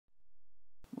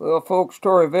Well, folks,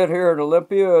 Tory Vitt here at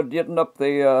Olympia, getting up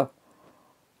the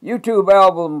YouTube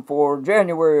album for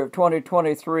January of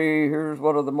 2023. Here's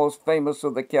one of the most famous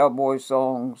of the cowboy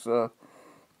songs.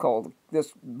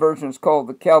 This version is called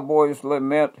the Cowboy's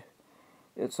Lament.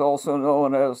 It's also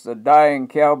known as the Dying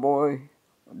Cowboy,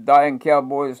 Dying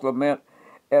Cowboy's Lament,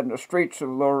 and the Streets of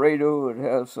Loredo. It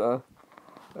has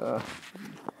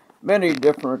many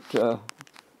different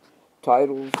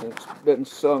titles. It's been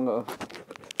sung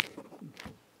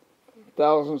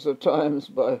thousands of times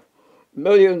by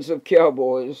millions of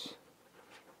cowboys,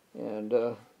 and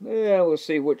we'll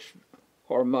see which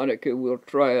harmonica we'll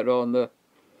try it on the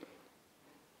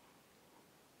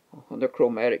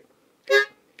chromatic.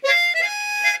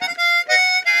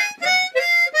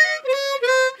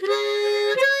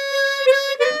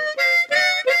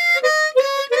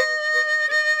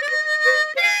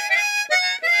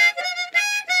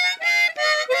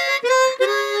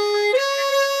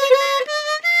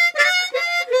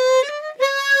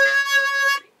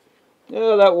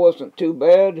 Well, that wasn't too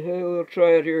bad. We'll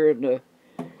try it here in the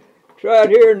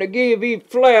G of E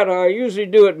flat. I usually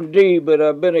do it in D, but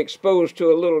I've been exposed to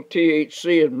a little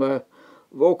THC, and my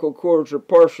vocal cords are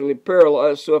partially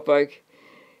paralyzed. So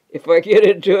if I get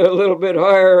into a little bit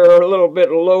higher or a little bit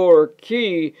lower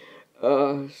key,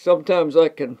 sometimes I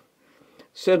can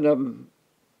send a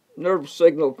nerve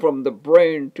signal from the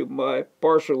brain to my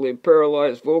partially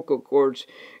paralyzed vocal cords,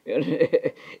 and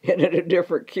in a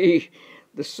different key.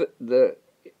 The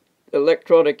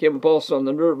electronic impulse on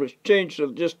the nerve is changed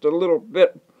just a little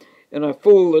bit, and I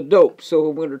fool the dope. So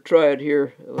I'm going to try it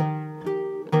here.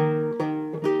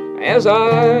 As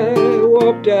I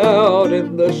walked out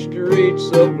in the streets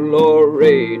of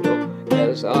Loredo,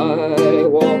 as I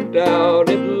walked out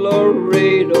in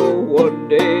Loredo one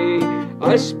day,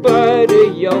 I spied a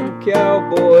young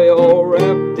cowboy all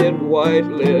wrapped in white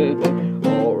linen,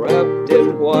 all wrapped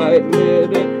in white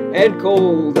linen, and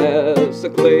cold as the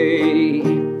clay.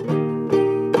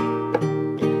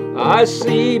 I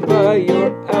see by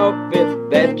your outfit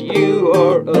that you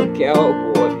are a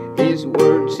cowboy. These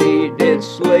words he did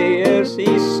slay as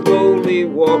he slowly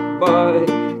walked by.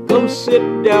 Come sit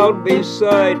down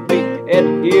beside me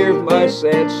and hear my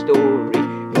sad story.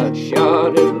 Got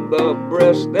shot in the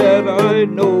breast and I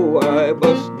know I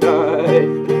must die.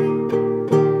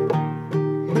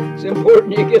 It's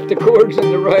important you get the chords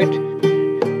in the right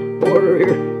order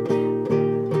here.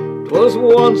 'Twas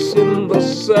once in the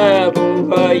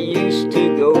saddle I used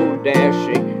to go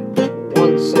dashing.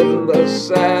 Once in the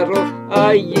saddle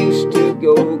I used to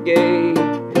go gay.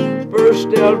 First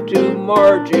down to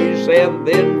Margie's and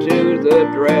then to the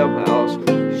dram house.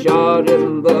 Shot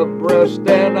in the breast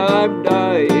and I'm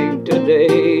dying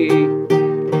today.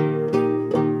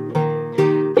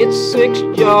 It's 6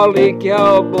 jolly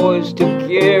cowboys to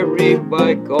carry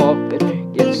my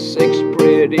coffin. Get 6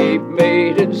 pretty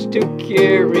maidens to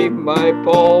carry my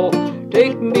pall.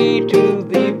 Take me to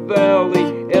the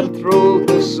valley and throw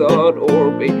the sod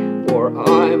o'er me, for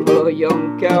I'm a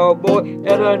young cowboy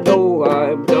and I know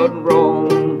I'm done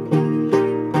wrong.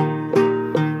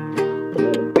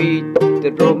 Oh, beat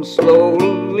the drum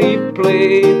slowly,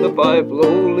 play the fife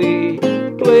lowly,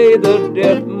 play the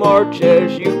death march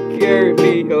as you carry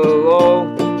me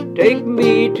along. Take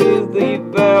me to the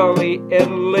valley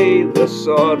and lay the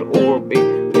sod o'er me,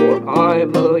 for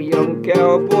I'm a young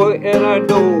cowboy and I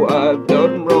know I've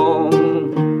done wrong.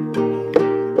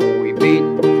 We beat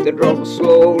the drum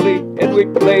slowly and we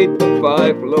played the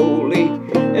fife lowly,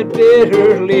 and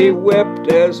bitterly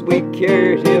wept as we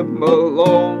carried him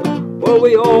along. For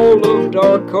we all loved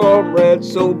our comrade,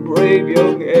 so brave,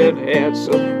 young, and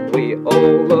handsome. We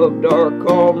all loved our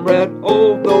comrade,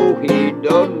 although he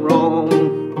done wrong.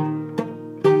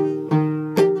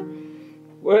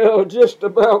 Well, just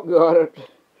about got it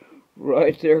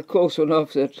right there, close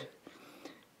enough that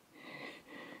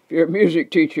if you're a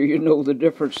music teacher, you know the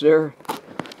difference there.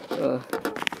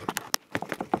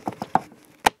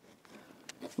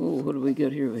 What do we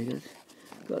get here? We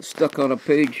got stuck on a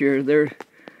page here.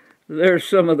 There's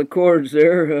some of the chords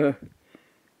there.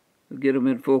 We'll get them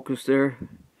in focus there.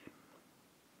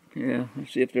 Yeah,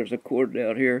 let's see if there's a chord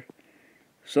down here.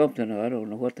 Something, I don't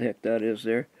know what the heck that is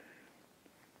there.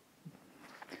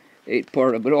 Ate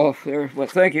part of it off there. Well,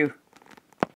 thank you.